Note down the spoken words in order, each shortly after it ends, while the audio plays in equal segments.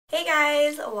Hey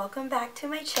guys, welcome back to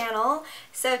my channel.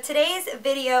 So today's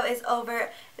video is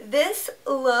over this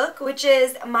look, which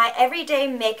is my everyday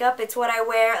makeup. It's what I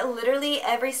wear literally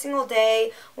every single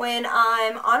day when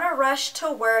I'm on a rush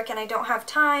to work and I don't have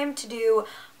time to do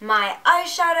my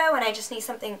eyeshadow and I just need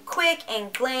something quick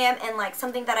and glam and like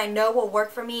something that I know will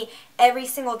work for me every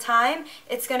single time.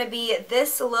 It's going to be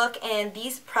this look and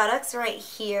these products right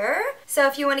here. So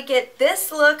if you want to get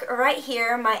this look right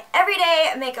here, my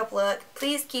everyday makeup look,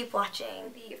 please keep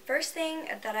watching. The first thing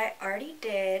that I already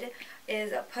did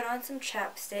is put on some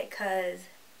chapstick because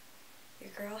your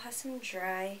girl has some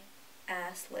dry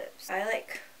ass lips. I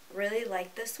really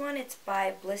like this one. It's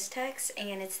by Blistex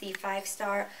and it's the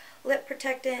 5-star lip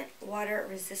protectant water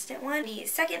resistant one. The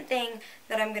second thing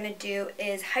that I'm going to do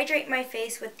is hydrate my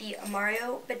face with the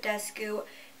badescu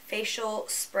facial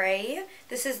spray.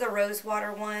 This is the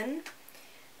rosewater one.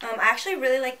 I actually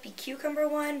really like the cucumber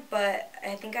one, but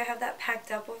I think I have that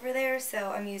packed up over there,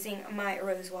 so I'm using my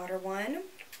rosewater one.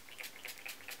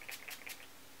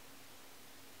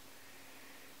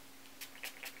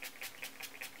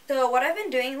 So what I've been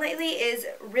doing lately is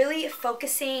really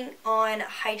focusing on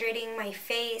hydrating my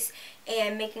face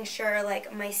and making sure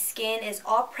like my skin is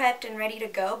all prepped and ready to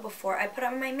go before I put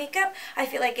on my makeup. I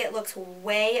feel like it looks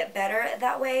way better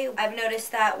that way. I've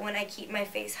noticed that when I keep my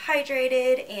face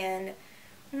hydrated and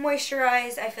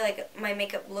moisturized, I feel like my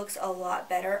makeup looks a lot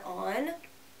better on.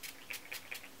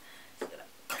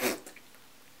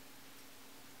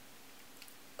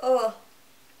 Oh.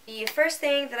 The first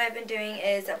thing that I've been doing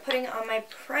is putting on my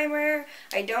primer.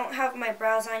 I don't have my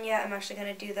brows on yet. I'm actually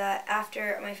going to do that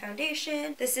after my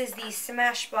foundation. This is the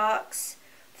Smashbox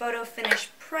photofinish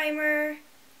primer.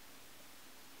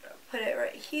 Put it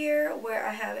right here where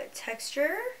I have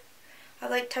texture. I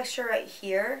like texture right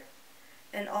here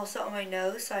and also on my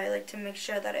nose, so I like to make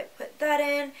sure that I put that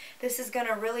in. This is going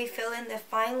to really fill in the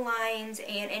fine lines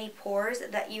and any pores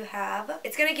that you have.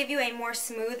 It's going to give you a more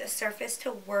smooth surface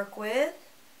to work with.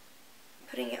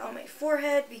 Putting it on my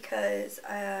forehead because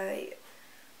my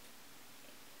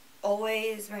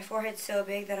forehead's so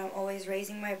big that I'm always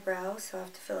raising my brows, so I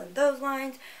have to fill in those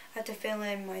lines. I have to fill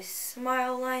in my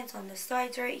smile lines on the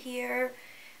sides right here.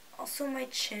 Also my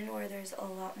chin where there's a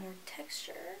lot more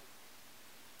texture.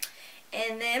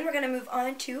 And then we're going to move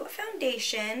on to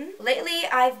foundation. Lately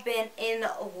I've been in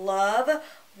love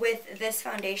with this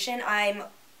foundation. I'm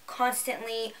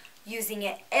constantly using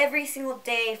it every single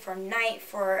day, for night,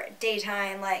 for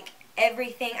daytime, like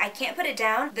everything. I can't put it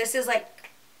down. This is like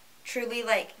truly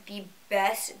like the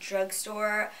best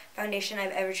drugstore foundation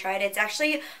I've ever tried. It's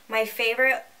actually my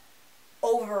favorite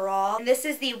overall. And this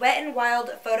is the Wet n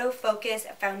Wild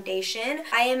Photofocus foundation.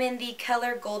 I am in the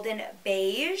color Golden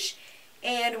Beige.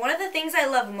 And one of the things I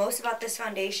love most about this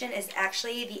foundation is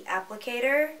actually the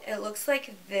applicator. It looks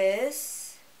like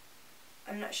this.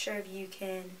 I'm not sure if you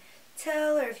can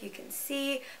tell or if you can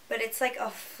see, but it's like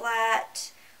a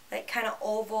flat, like kind of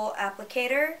oval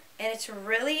applicator, and it's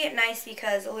really nice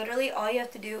because literally all you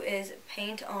have to do is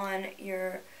paint on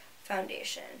your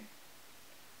foundation.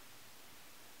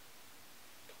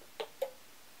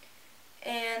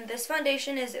 And this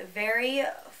foundation is very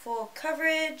full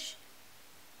coverage,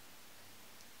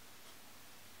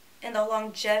 and the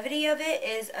longevity of it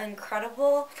is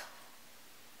incredible.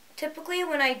 Typically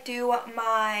when I do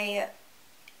my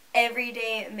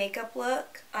everyday makeup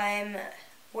look, I'm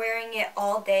wearing it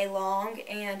all day long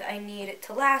and I need it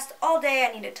to last all day.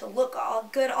 I need it to look all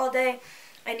good all day.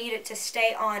 I need it to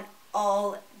stay on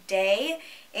all day,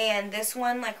 and this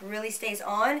one like really stays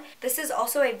on. This is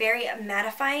also a very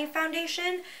mattifying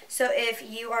foundation, so if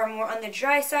you are more on the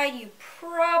dry side you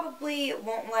probably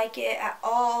won't like it at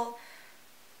all,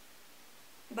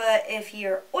 but if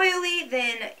you're oily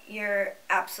then you're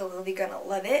absolutely gonna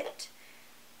love it.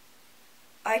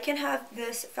 I can have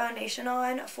this foundation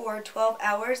on for 12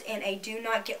 hours and I do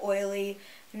not get oily,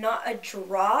 not a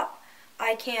drop.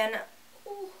 I can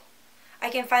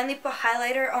finally put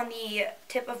highlighter on the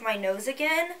tip of my nose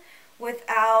again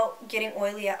without getting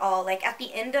oily at all. Like at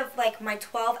the end of like my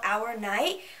 12-hour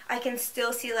night, I can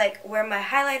still see like where my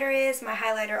highlighter is. My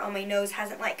highlighter on my nose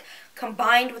hasn't like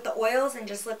combined with the oils and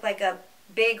just look like a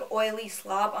big oily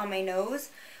slob on my nose,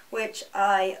 which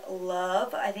I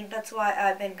love. I think that's why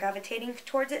I've been gravitating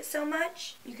towards it so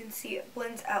much. You can see it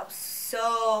blends out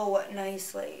so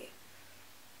nicely.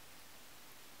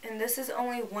 And this is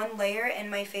only one layer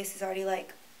and my face is already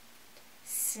like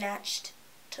snatched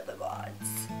to the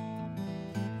gods.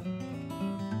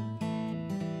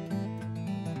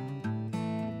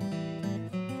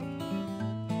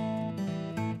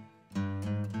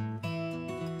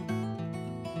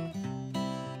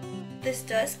 This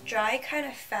does dry kind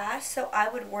of fast, so I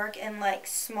would work in like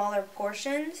smaller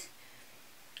portions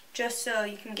just so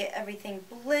you can get everything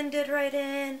blended right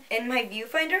in. In my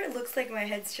viewfinder, it looks like my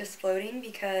head's just floating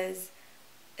because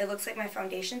it looks like my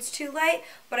foundation's too light,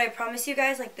 but I promise you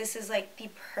guys, like, this is like the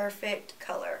perfect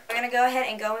color. I'm gonna go ahead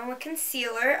and go in with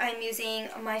concealer. I'm using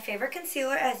my favorite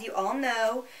concealer, as you all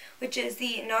know, which is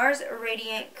the Nars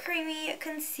Radiant Creamy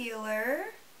Concealer.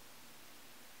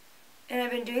 And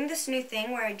I've been doing this new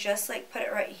thing where I just like put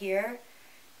it right here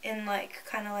in like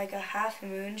kind of like a half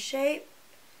moon shape.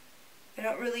 I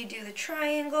don't really do the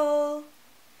triangle,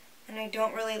 and I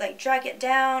don't really like drag it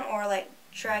down or like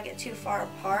drag it too far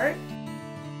apart.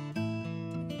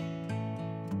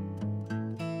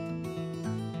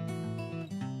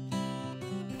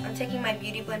 I'm taking my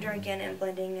beauty blender again and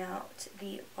blending out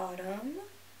the bottom.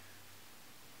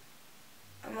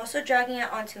 I'm also dragging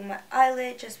it onto my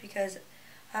eyelid just because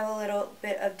I have a little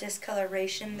bit of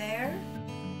discoloration there.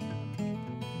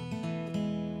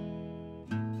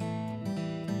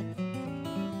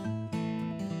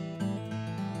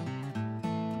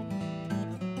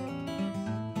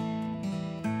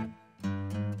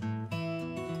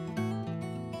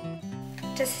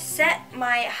 To set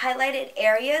my highlighted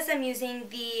areas, I'm using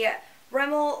the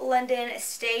Rimmel London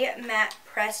Stay Matte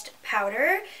Pressed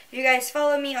Powder. If you guys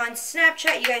follow me on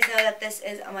Snapchat, you guys know that this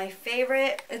is my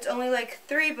favorite. It's only like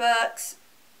 $3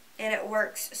 and it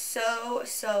works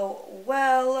so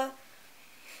well.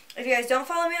 If you guys don't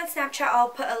follow me on Snapchat, I'll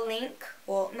put a link,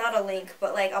 well, not a link,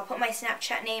 but like I'll put my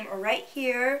Snapchat name right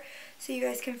here so you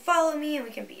guys can follow me and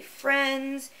we can be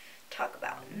friends, talk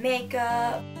about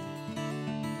makeup.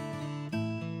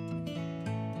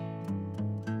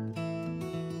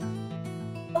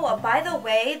 Oh, by the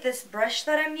way, this brush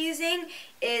that I'm using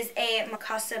is a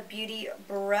MIKASA Beauty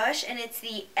brush, and it's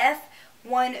the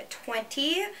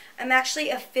F120. I'm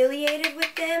actually affiliated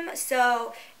with them,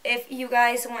 so if you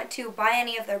guys want to buy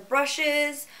any of their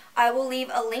brushes, I will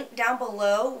leave a link down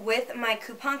below with my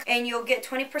coupon, and you'll get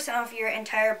 20% off your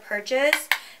entire purchase.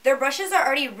 Their brushes are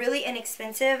already really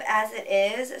inexpensive as it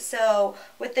is, so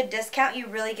with the discount you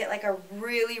really get like a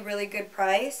really good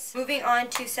price. Moving on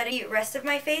to setting the rest of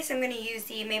my face, I'm going to use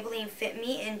the Maybelline Fit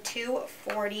Me in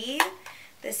 240.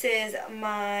 This is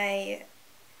my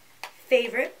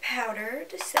favorite powder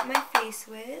to set my face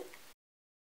with.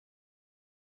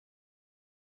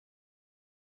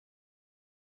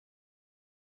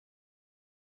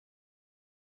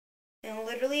 And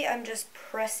literally I'm just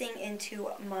pressing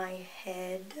into my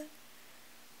head,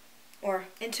 or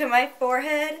into my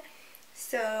forehead,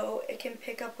 so it can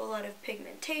pick up a lot of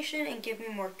pigmentation and give me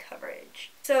more coverage.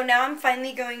 So now I'm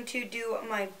finally going to do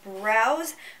my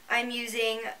brows. I'm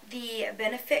using the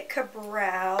Benefit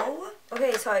Brow.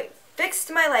 Okay, so I fixed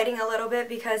my lighting a little bit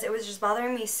because it was just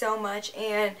bothering me so much,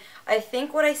 and I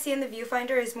think what I see in the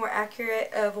viewfinder is more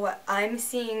accurate of what I'm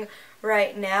seeing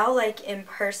right now, like in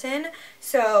person.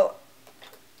 So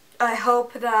I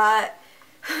hope that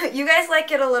you guys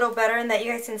like it a little better and that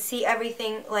you guys can see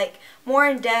everything like more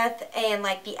in depth and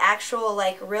like the actual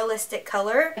like realistic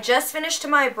color. I just finished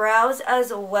my brows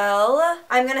as well.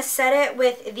 I'm gonna set it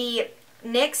with the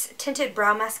NYX Tinted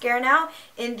Brow Mascara now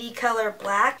in the color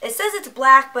black. It says it's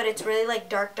black, but it's really like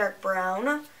dark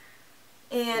brown.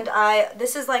 And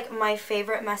this is like my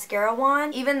favorite mascara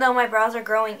wand. Even though my brows are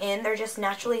growing in, they're just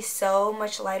naturally so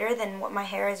much lighter than what my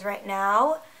hair is right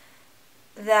now,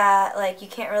 that like you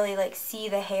can't really like see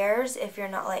the hairs if you're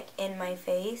not like in my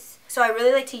face. So I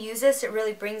really like to use this. It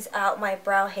really brings out my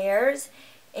brow hairs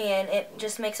and it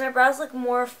just makes my brows look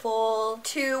more full.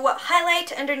 To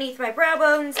highlight underneath my brow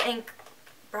bones and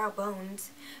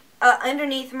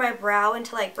underneath my brow and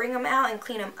to like bring them out and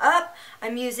clean them up,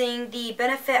 I'm using the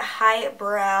Benefit High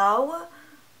Brow.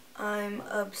 I'm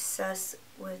obsessed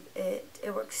with it.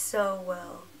 It works so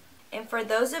well. And for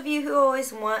those of you who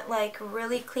always want like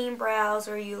really clean brows,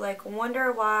 or you like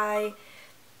wonder why,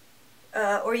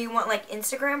 or you want like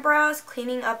Instagram brows,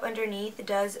 cleaning up underneath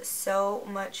does so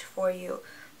much for you.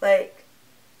 Like,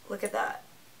 look at that.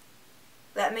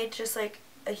 That made just like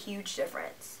a huge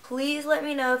difference. Please let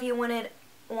me know if you want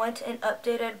an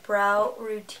updated brow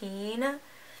routine.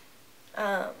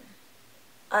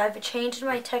 I've changed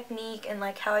my technique and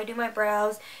like how I do my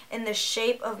brows and the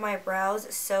shape of my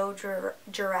brows so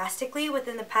drastically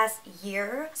within the past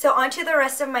year. So onto the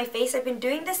rest of my face. I've been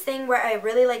doing this thing where I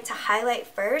really like to highlight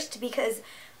first because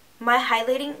my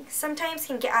highlighting sometimes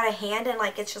can get out of hand and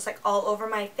like it's just like all over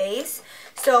my face.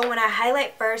 So when I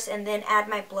highlight first and then add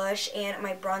my blush and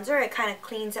my bronzer, it kind of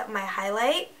cleans up my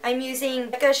highlight. I'm using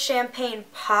Becca Champagne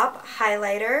Pop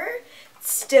Highlighter.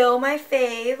 Still my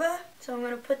fave. So I'm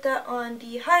going to put that on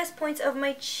the highest points of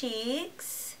my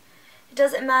cheeks. It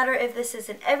doesn't matter if this is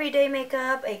an everyday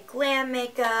makeup, a glam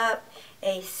makeup,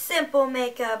 a simple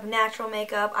makeup, natural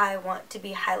makeup. I want to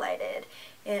be highlighted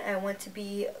and I want to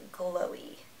be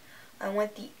glowy. I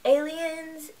want the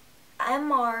aliens and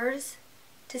Mars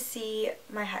to see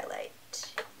my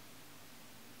highlight.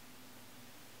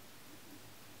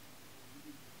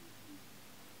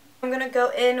 I'm going to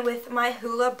go in with my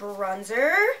Hoola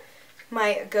bronzer,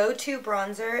 my go-to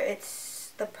bronzer.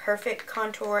 It's the perfect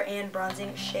contour and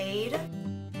bronzing shade.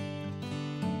 I'm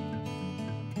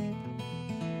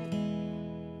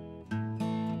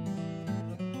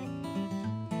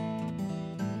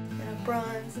going to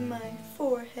bronze my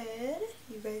forehead.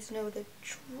 You guys know the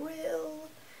drill.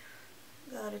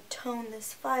 Gotta tone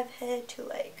this 5 head to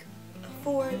like a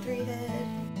 4-3 head.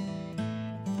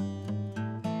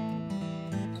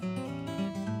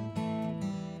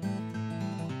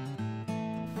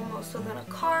 I'm also gonna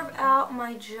carve out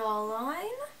my jawline.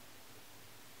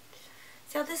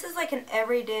 See how this is like an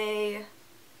everyday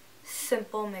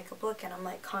simple makeup look and I'm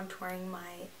like contouring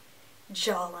my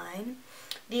jawline.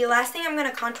 The last thing I'm going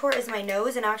to contour is my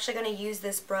nose, and I'm actually going to use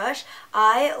this brush.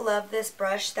 I love this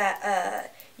brush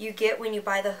that you get when you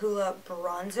buy the Hoola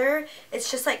bronzer.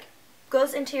 It's just like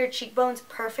goes into your cheekbones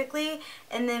perfectly,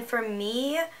 and then for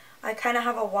me, I kind of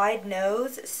have a wide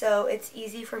nose, so it's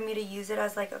easy for me to use it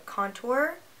as like a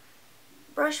contour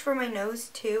brush for my nose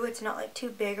too. It's not like too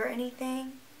big or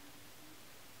anything.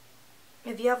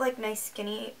 If you have like a nice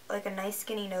skinny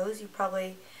nose,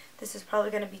 this is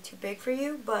probably going to be too big for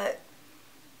you, but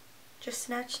just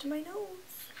snatched my nose.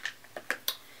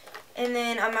 And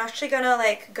then I'm actually going to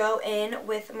like go in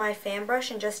with my fan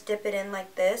brush and just dip it in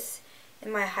like this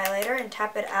in my highlighter and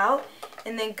tap it out,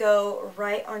 and then go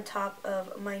right on top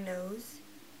of my nose,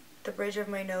 the bridge of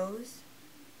my nose.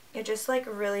 It just like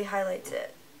really highlights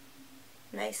it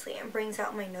nicely and brings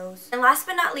out my nose. And last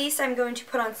but not least, I'm going to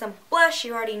put on some blush.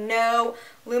 You already know,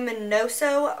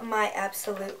 Luminoso, my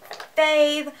absolute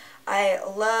fave. I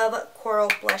love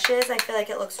coral blushes. I feel like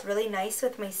it looks really nice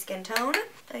with my skin tone.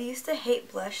 I used to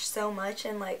hate blush so much,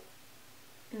 and like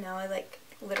now I like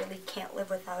literally can't live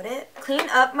without it. Clean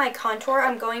up my contour.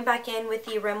 I'm going back in with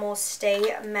the Rimmel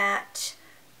Stay Matte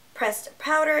Pressed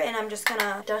Powder, and I'm just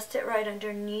gonna dust it right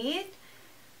underneath,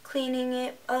 cleaning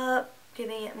it up,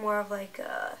 giving it more of like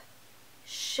a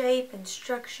shape and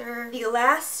structure. The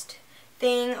last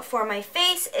thing for my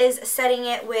face is setting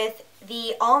it with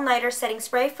the All Nighter setting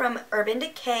spray from Urban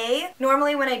Decay.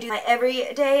 Normally when I do my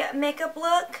everyday makeup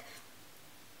look,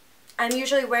 I'm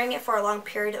usually wearing it for a long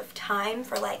period of time,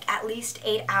 for like at least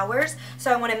 8 hours.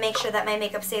 So I want to make sure that my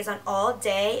makeup stays on all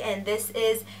day, and this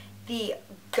is the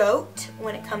GOAT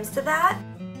when it comes to that.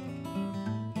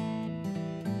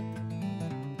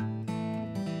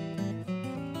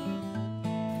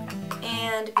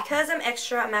 And because I'm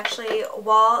extra, I'm actually,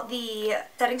 while the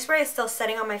setting spray is still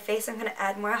setting on my face, I'm going to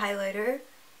add more highlighter.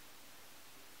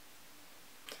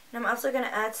 And I'm also going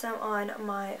to add some on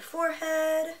my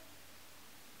forehead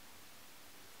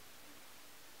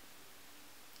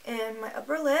and my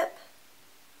upper lip,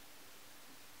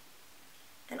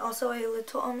 and also a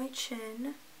little on my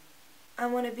chin. I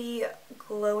want to be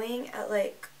glowing at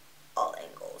like all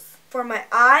angles. For my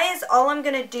eyes, all I'm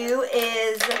going to do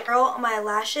is curl my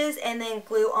lashes and then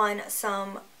glue on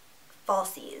some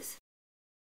falsies.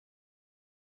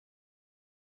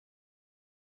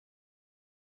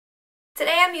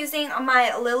 Today I'm using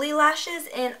my Lilly lashes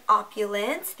in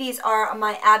Opulence. These are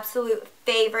my absolute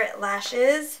favorite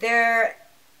lashes. They're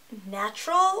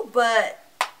natural, but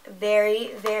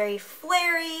very, very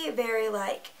flary, very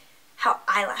like how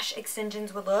eyelash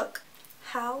extensions would look.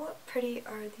 How pretty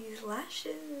are these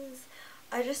lashes?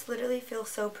 I just literally feel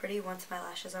so pretty once my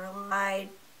lashes are long. I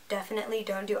definitely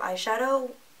don't do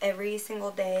eyeshadow every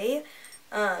single day.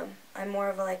 I'm more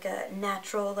of like a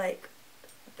natural, like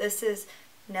this is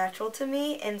natural to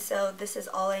me, and so this is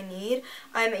all I need.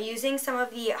 I'm using some of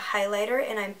the highlighter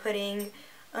and I'm putting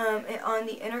it on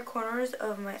the inner corners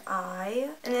of my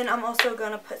eye, and then I'm also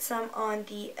going to put some on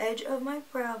the edge of my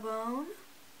brow bone.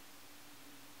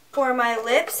 For my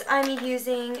lips, I'm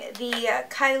using the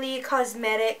Kylie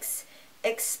Cosmetics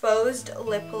Exposed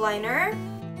Lip Liner.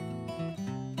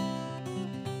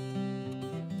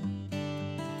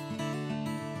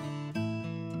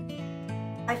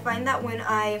 I find that when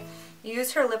I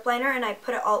use her lip liner and I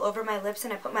put it all over my lips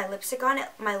and I put my lipstick on it,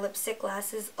 my lipstick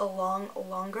lasts a lot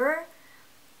longer.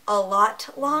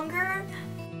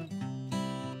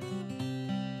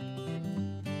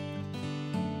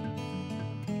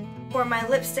 For my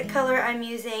lipstick color, I'm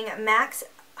using MAC's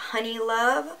Honey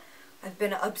Love. I've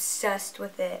been obsessed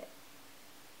with it.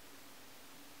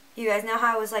 You guys know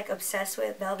how I was like obsessed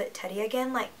with Velvet Teddy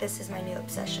again? Like, this is my new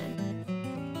obsession.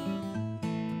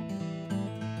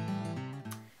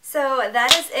 So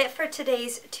that is it for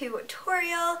today's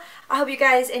tutorial. I hope you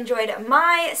guys enjoyed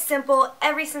my simple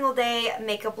every single day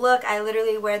makeup look. I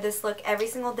literally wear this look every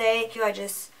single day. I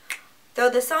just throw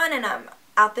this on and I'm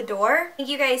out the door. Thank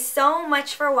you guys so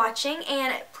much for watching,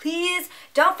 and please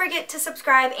don't forget to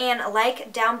subscribe and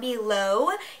like down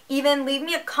below. Even leave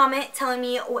me a comment telling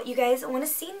me what you guys want to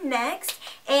see next,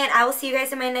 and I will see you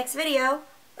guys in my next video.